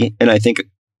me. And I think,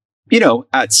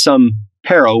 at some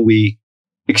peril, we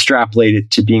extrapolate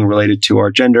it to being related to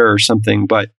our gender or something.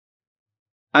 But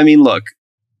I mean, look,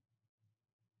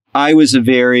 I was a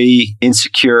very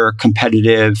insecure,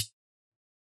 competitive,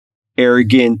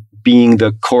 arrogant, being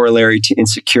the corollary to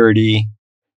insecurity,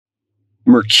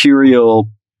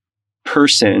 mercurial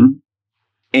person,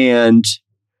 and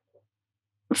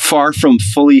far from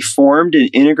fully formed and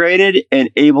integrated and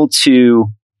able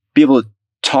to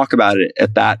talk about it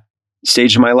at that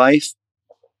stage of my life,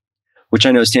 which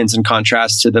I know stands in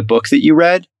contrast to the book that you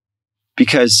read,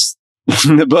 because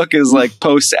the book is like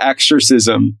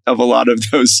post-exorcism of a lot of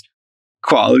those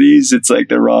qualities. It's like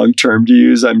the wrong term to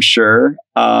use, I'm sure.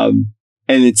 And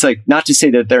it's like, not to say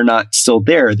that they're not still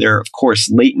there. They're, of course,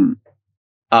 latent.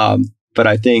 But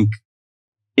I think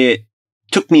it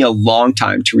took me a long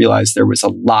time to realize there was a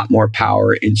lot more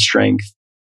power and strength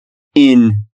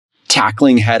in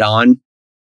tackling head on,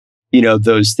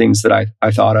 those things that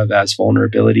I thought of as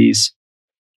vulnerabilities.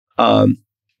 And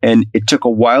it took a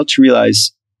while to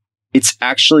realize it's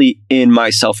actually in my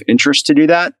self-interest to do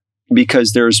that,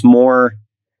 because it's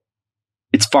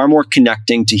far more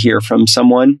connecting to hear from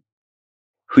someone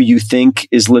who you think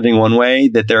is living one way,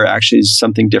 that there actually is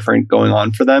something different going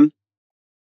on for them.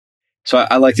 So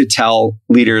I like to tell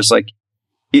leaders, like,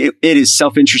 it is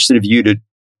self-interested of you to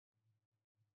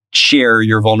share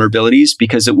your vulnerabilities,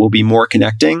 because it will be more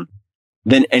connecting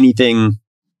than anything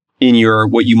in your,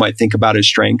 what you might think about as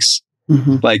strengths.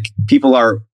 Mm-hmm. Like people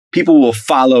will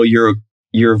follow your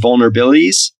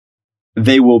vulnerabilities.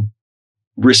 They will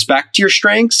respect your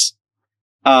strengths.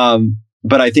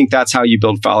 But I think that's how you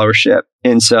build followership.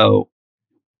 And so,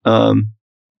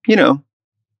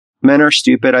 men are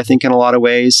stupid, I think, in a lot of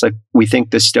ways. Like we think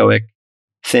the stoic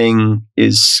thing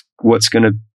is what's going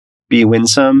to be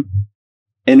winsome.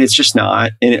 And it's just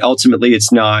not. And ultimately,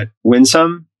 it's not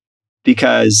winsome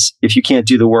because if you can't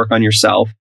do the work on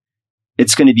yourself,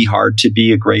 it's going to be hard to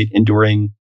be a great,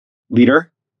 enduring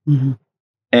leader. Mm-hmm.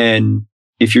 And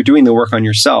if you're doing the work on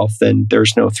yourself, then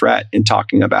there's no threat in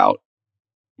talking about,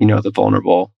 the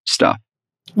vulnerable stuff.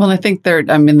 Well, I think there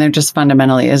just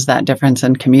fundamentally is that difference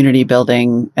in community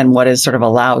building and what is sort of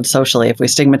allowed socially. If we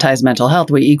stigmatize mental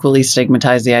health, we equally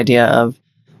stigmatize the idea of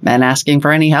men asking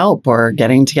for any help or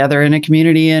getting together in a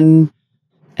community and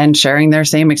sharing their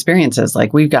same experiences.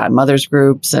 Like we've got mothers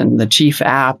groups and the Chief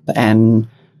app and,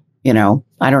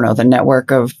 I don't know, the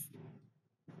network of,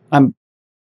 I'm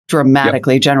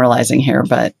dramatically generalizing here,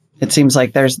 but it seems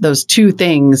like there's those two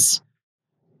things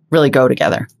really go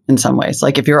together in some ways.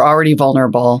 Like if you're already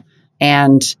vulnerable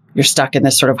and you're stuck in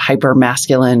this sort of hyper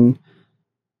masculine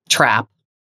trap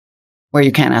where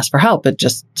you can't ask for help, it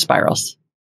just spirals.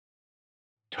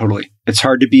 Totally. It's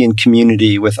hard to be in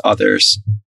community with others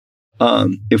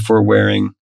if we're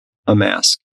wearing a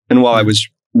mask. And while I was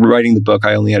writing the book,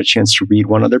 I only had a chance to read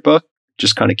one other book.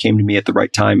 Just kind of came to me at the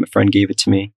right time. A friend gave it to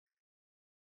me.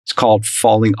 It's called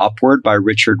Falling Upward by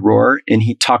Richard Rohr. And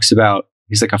he talks about,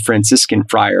 he's like a Franciscan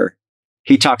friar.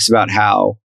 He talks about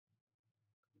how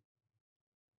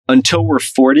until we're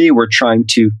 40, we're trying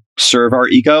to serve our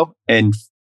ego and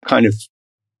kind of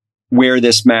wear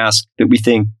this mask that we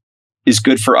think is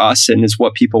good for us and is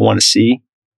what people want to see.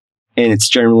 And it's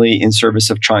generally in service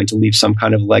of trying to leave some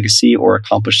kind of legacy or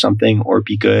accomplish something or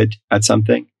be good at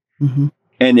something. Mm-hmm.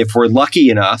 And if we're lucky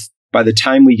enough, by the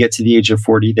time we get to the age of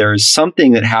 40, there is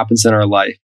something that happens in our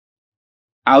life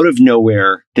out of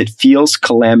nowhere that feels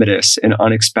calamitous and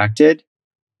unexpected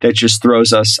that just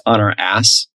throws us on our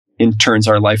ass and turns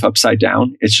our life upside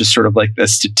down. It's just sort of like the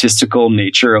statistical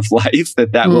nature of life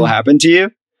that will happen to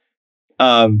you.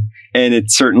 And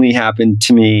it certainly happened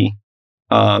to me.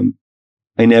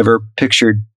 I never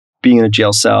pictured being in a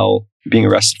jail cell, being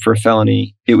arrested for a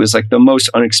felony. It was like the most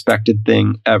unexpected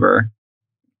thing ever.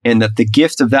 And that the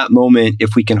gift of that moment,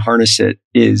 if we can harness it,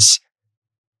 is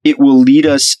it will lead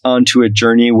us onto a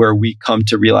journey where we come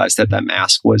to realize that that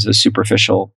mask was a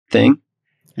superficial thing.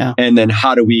 Yeah. And then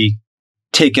how do we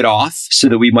take it off so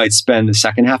that we might spend the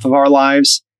second half of our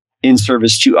lives in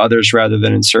service to others rather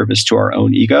than in service to our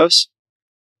own egos?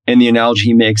 And the analogy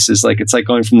he makes is like, it's like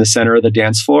going from the center of the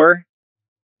dance floor.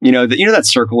 That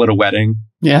circle at a wedding?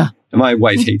 Yeah. My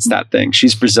wife hates that thing.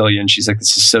 She's Brazilian. She's like,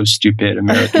 this is so stupid.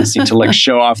 Americans need to like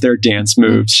show off their dance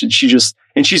moves.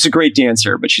 And she's a great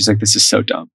dancer, but she's like, this is so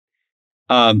dumb.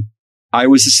 I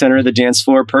was the center of the dance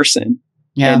floor person.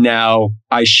 Yeah. And now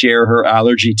I share her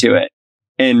allergy to it.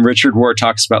 And Richard Rohr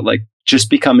talks about like just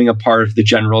becoming a part of the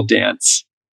general dance,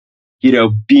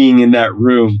 being in that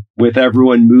room with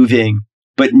everyone moving,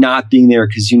 but not being there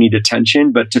because you need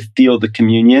attention, but to feel the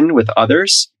communion with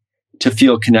others, to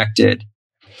feel connected.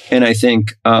 And I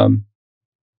think, women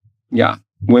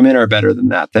are better than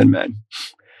that than men.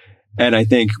 And I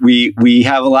think we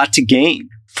have a lot to gain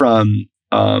from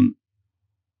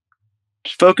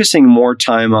focusing more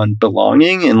time on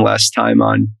belonging and less time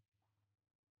on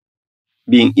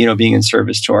being in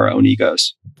service to our own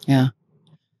egos. Yeah.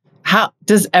 How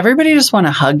does everybody just want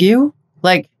to hug you?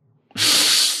 Like,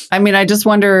 I just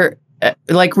wonder,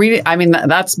 like reading,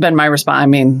 that's been my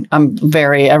response.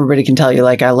 Everybody can tell you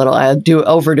like I do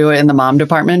overdo it in the mom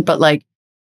department, but like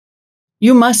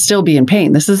you must still be in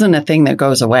pain. This isn't a thing that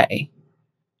goes away.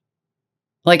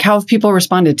 Like how have people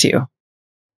responded to you?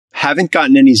 Haven't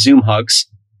gotten any Zoom hugs.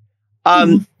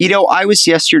 I was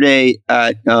yesterday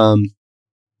at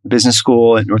business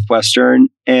school at Northwestern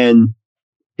and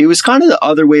it was kind of the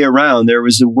other way around. There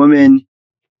was a woman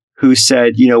who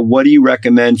said, what do you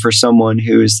recommend for someone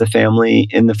who is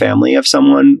in the family of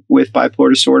someone with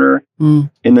bipolar disorder? And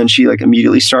then she like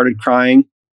immediately started crying.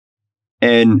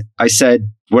 And I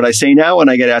said, what I say now when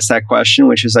I get asked that question,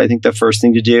 which is I think the first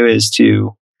thing to do is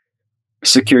to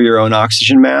secure your own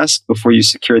oxygen mask before you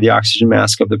secure the oxygen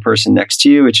mask of the person next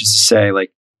to you, which is to say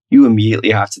like, you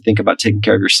immediately have to think about taking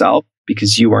care of yourself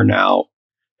because you are now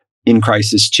in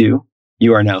crisis too.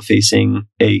 You are now facing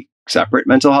a separate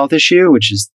mental health issue,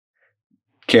 which is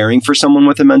caring for someone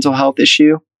with a mental health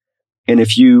issue. And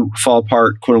if you fall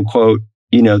apart, quote unquote,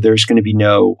 there's going to be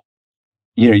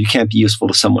you can't be useful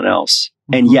to someone else.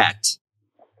 And yet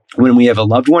when we have a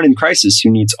loved one in crisis who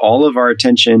needs all of our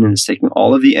attention and is taking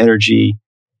all of the energy,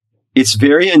 it's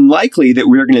very unlikely that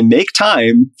we're going to make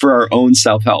time for our own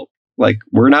self-help. Like,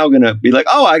 we're now going to be like,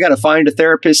 oh, I got to find a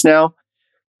therapist now.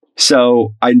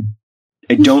 So I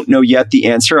don't know yet the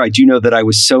answer. I do know that I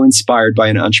was so inspired by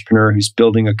an entrepreneur who's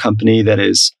building a company that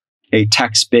is a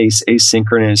text-based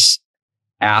asynchronous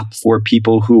app for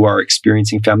people who are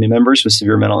experiencing family members with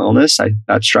severe mental illness.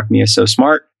 That struck me as so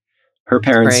smart. Her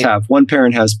parents one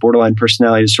parent has borderline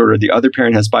personality disorder. The other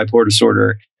parent has bipolar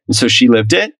disorder. And so she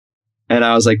lived it. And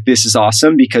I was like, this is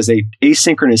awesome, because a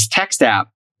asynchronous text app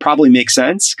probably makes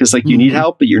sense, because like you need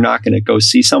help, but you're not going to go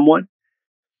see someone.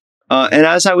 And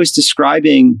as I was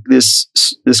describing this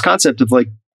concept of like,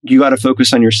 you got to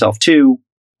focus on yourself too.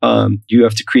 You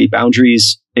have to create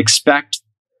boundaries, expect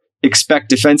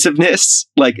defensiveness.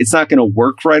 Like, it's not going to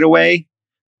work right away.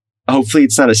 Hopefully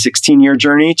it's not a 16-year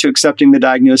journey to accepting the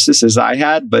diagnosis as I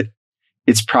had, but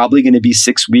it's probably going to be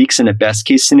 6 weeks in a best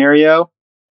case scenario.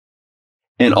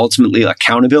 And ultimately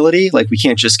accountability. Like, we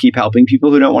can't just keep helping people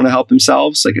who don't want to help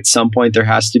themselves. Like, at some point there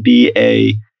has to be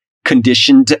a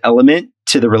conditioned element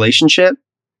to the relationship.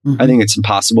 I think it's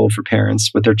impossible for parents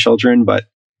with their children, but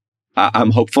I'm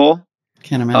hopeful.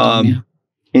 Can't imagine.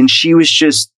 And she was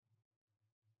just,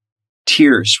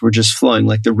 tears were just flowing.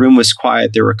 Like, the room was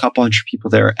quiet. There were a couple hundred people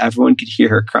there. Everyone could hear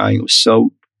her crying. It was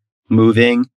so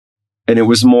moving. And it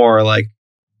was more like,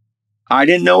 I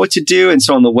didn't know what to do. And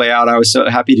so on the way out, I was so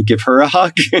happy to give her a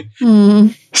hug.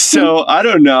 So I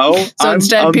don't know. So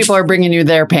instead, people are bringing you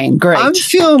their pain. Great. I'm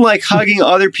feeling like hugging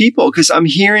other people, because I'm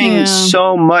hearing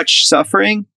so much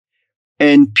suffering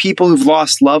and people who've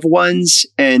lost loved ones,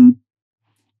 and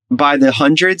by the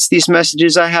hundreds, these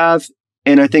messages I have.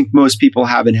 And I think most people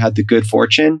haven't had the good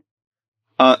fortune.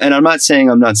 And I'm not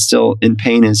saying I'm not still in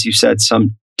pain, as you said,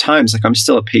 sometimes. Like, I'm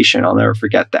still a patient. I'll never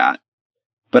forget that.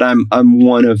 But I'm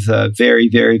one of the very,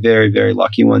 very, very, very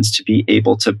lucky ones to be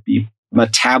able to be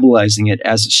metabolizing it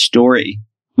as a story.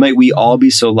 Might we all be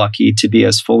so lucky to be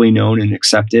as fully known and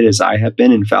accepted as I have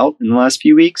been and felt in the last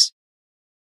few weeks.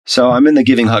 So I'm in the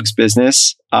giving hugs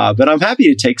business, but I'm happy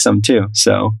to take some too.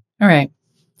 So, all right.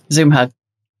 Zoom hug.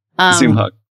 Zoom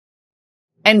hug.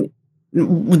 And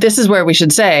this is where we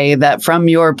should say that from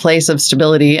your place of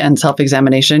stability and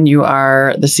self-examination, you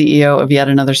are the CEO of yet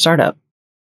another startup.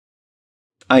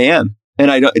 I am.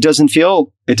 And it doesn't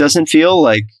feel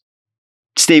like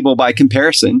stable by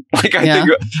comparison. Like, I think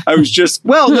I was just,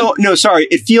 no, sorry.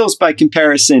 It feels by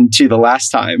comparison to the last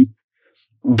time,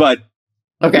 but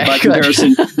by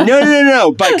comparison,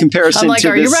 no. By comparison, I'm like,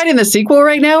 are you writing the sequel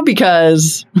right now?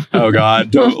 Because oh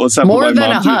God, let's not more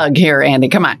than a hug here, Andy.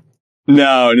 Come on.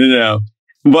 No.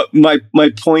 But my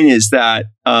point is that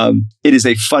it is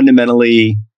a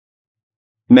fundamentally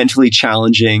mentally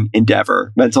challenging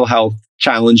endeavor, mental health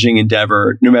challenging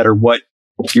endeavor, no matter what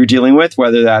you're dealing with,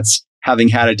 whether that's having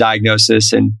had a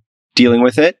diagnosis and dealing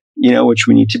with it, which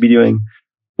we need to be doing,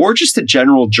 or just a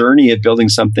general journey of building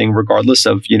something regardless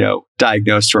of,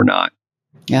 diagnosed or not.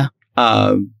 Yeah.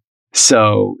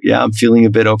 So I'm feeling a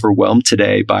bit overwhelmed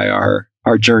today by our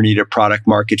journey to product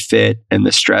market fit and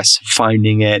the stress of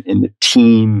finding it, and the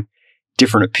team,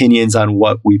 different opinions on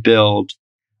what we build.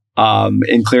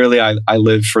 And clearly I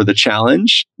live for the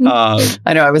challenge. I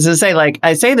know. I was going to say, like,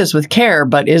 I say this with care,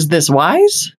 but is this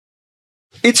wise?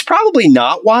 It's probably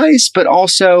not wise, but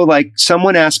also, like,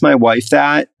 someone asked my wife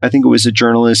that. I think it was a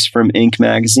journalist from Inc.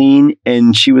 magazine.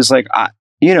 And she was like,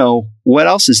 what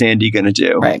else is Andy going to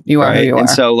do? Right. You are who you are. And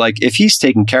so, like, if he's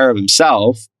taking care of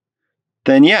himself,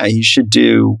 then he should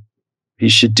do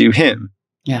him.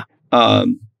 Yeah.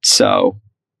 So.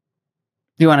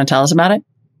 Do you want to tell us about it?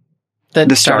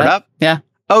 The startup? Yeah.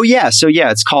 Oh, yeah. So,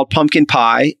 it's called Pumpkin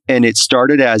Pie. And it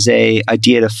started as a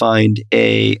idea to find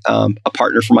a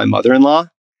partner for my mother-in-law.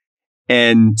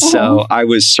 And so I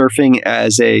was surfing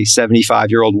as a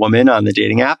 75-year-old woman on the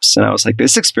dating apps. And I was like,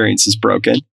 this experience is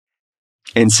broken.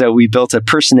 And so we built a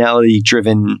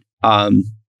personality-driven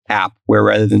app where,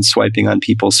 rather than swiping on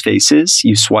people's faces,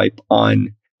 you swipe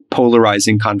on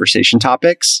polarizing conversation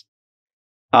topics.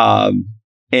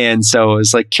 And so it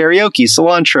was like karaoke,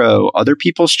 cilantro, other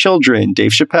people's children,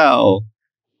 Dave Chappelle,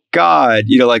 God,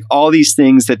 like all these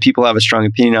things that people have a strong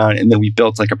opinion on. And then we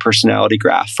built like a personality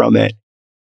graph from it.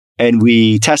 And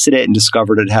we tested it and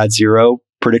discovered it had zero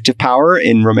predictive power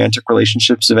in romantic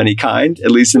relationships of any kind,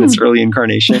 at least in its early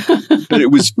incarnation. But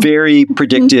it was very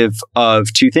predictive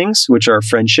of two things, which are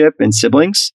friendship and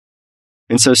siblings.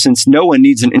 And so since no one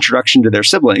needs an introduction to their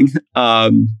sibling,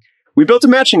 we built a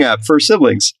matching app for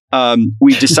siblings.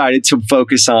 We decided to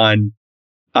focus on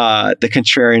the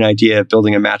contrarian idea of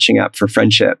building a matching app for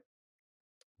friendship,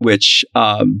 which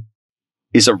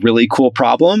is a really cool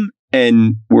problem.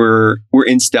 And we're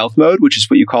in stealth mode, which is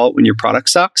what you call it when your product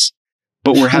sucks.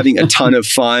 But we're having a ton of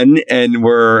fun, and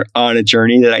we're on a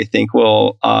journey that I think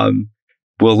will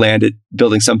land at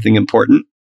building something important.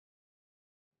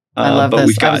 I love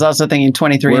this. I was also thinking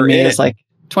 23andMe is like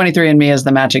 23andMe is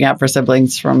the matching app for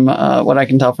siblings from what I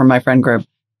can tell from my friend group.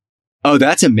 Oh,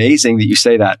 that's amazing that you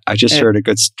say that. I just heard a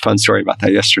good, fun story about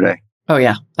that yesterday. Oh,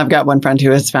 yeah. I've got one friend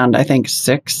who has found, I think,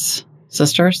 6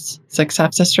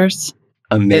 half-sisters.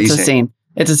 Amazing.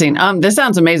 It's a scene. This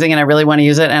sounds amazing, and I really want to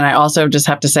use it. And I also just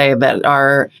have to say that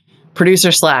our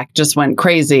producer Slack just went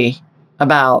crazy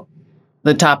about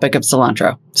the topic of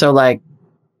cilantro. So, like,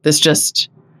 this just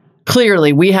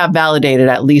clearly we have validated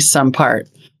at least some part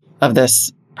of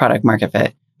this product market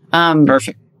fit.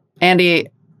 Perfect. Andy,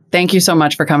 thank you so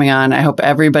much for coming on. I hope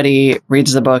everybody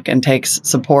reads the book and takes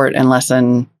support and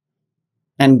lesson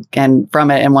and from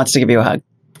it and wants to give you a hug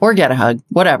or get a hug,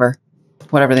 whatever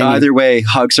they need. Either way,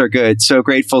 hugs are good. So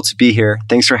grateful to be here.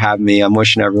 Thanks for having me. I'm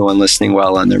wishing everyone listening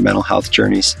well on their mental health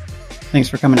journeys. Thanks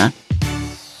for coming on.